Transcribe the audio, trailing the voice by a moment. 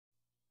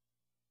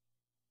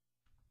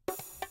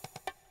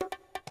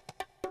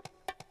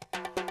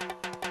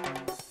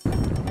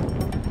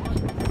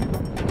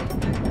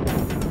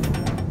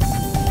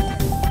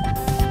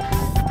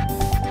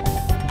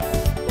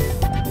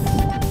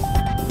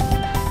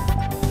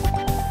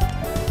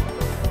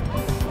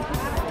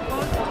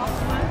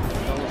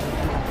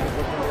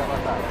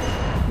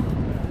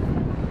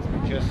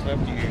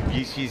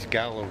Vecchi's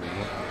Gallery.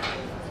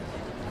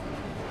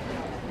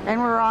 And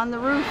we're on the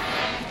roof.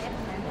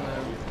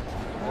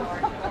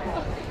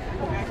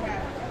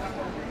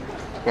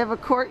 They have a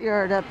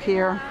courtyard up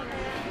here,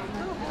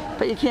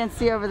 but you can't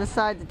see over the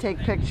side to take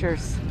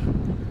pictures.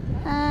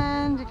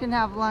 And you can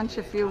have lunch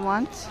if you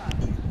want.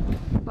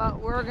 But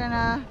we're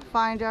gonna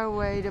find our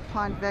way to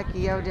Ponte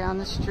Vecchio down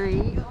the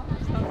street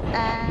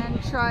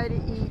and try to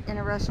eat in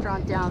a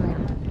restaurant down there.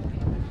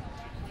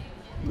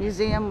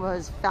 Museum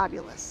was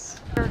fabulous.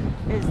 Here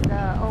is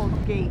the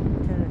old gate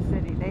to the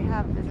city. They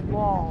have this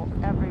wall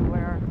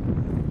everywhere,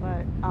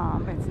 but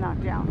it's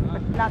knocked down.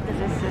 But not that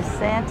this is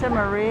Santa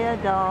Maria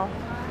del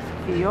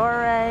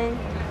Fiore.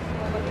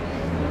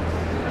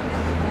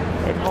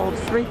 It holds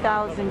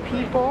 3,000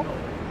 people.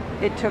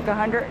 It took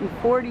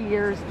 140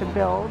 years to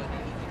build.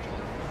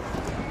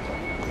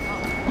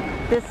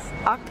 This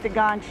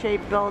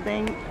octagon-shaped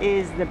building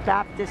is the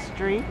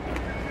baptistry.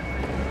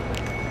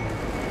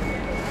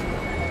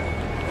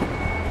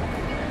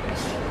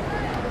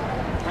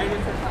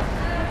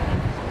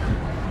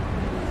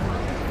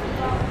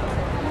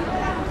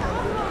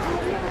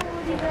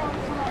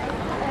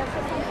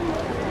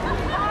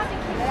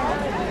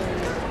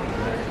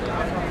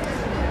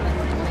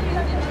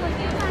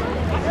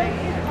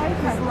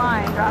 This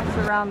line drops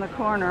around the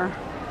corner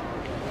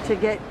to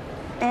get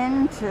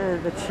into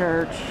the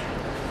church.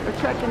 We're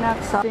checking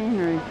out some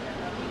scenery.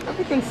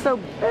 Everything's so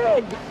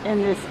big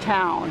in this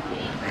town.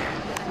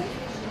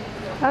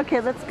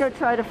 Okay, let's go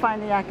try to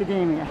find the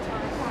Accademia.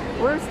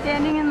 We're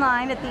standing in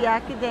line at the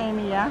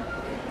Accademia,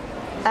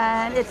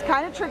 and it's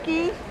kind of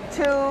tricky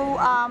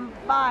to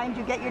find.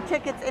 You get your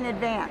tickets in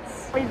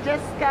advance. We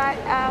just got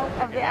out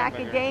of the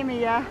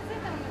Accademia.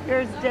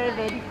 Here's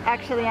David.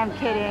 Actually, I'm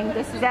kidding.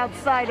 This is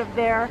outside of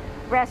their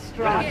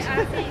restaurant.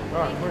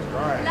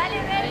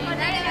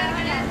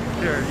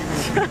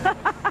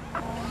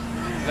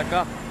 Look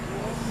up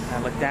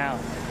and look down.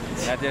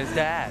 Now there's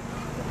Dad.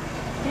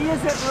 He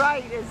isn't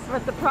right is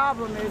what the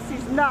problem is.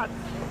 He's nuts.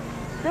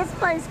 This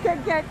place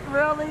could get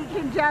really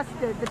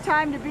congested. The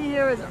time to be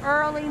here is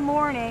early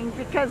morning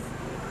because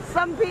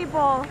some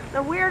people, the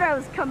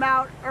weirdos, come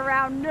out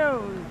around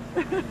noon.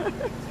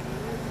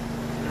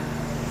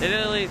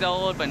 Italy's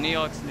old, but New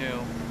York's new.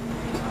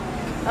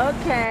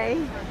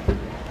 Okay.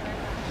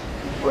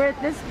 We're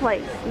at this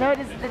place.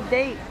 Notice the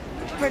date.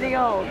 It's pretty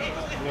old.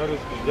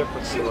 Notice the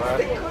difference,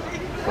 right?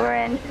 We're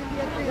in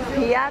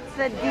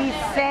Piazza di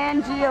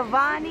San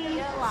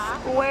Giovanni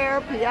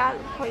Square,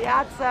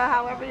 Piazza,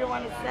 however you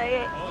want to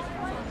say it.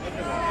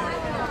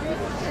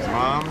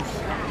 Mom's?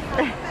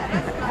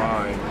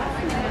 Mine.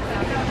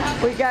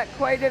 We got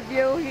quite a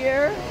view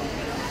here.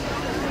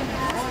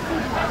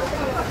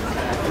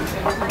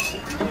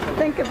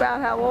 Think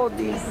about how old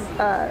these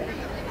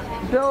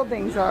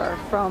buildings are,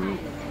 from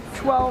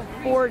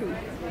 1240.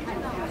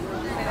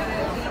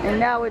 And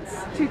now it's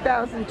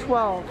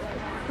 2012.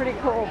 Pretty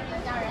cool.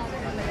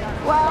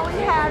 Well,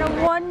 we had a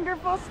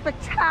wonderful,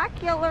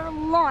 spectacular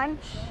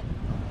lunch.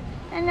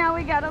 And now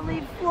we gotta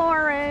leave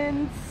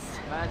Florence.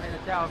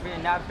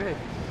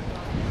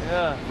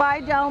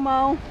 Bye,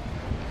 Domo.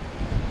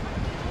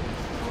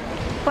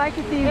 Bye,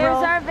 Cathedral.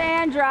 Here's our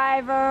van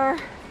driver.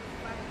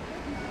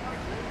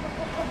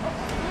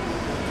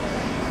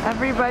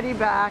 Everybody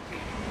back.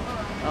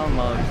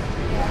 Almost.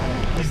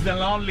 It's the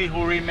only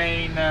who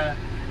remain the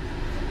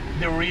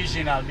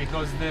original,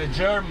 because the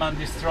German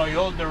destroy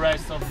all the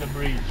rest of the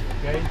bridge,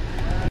 okay?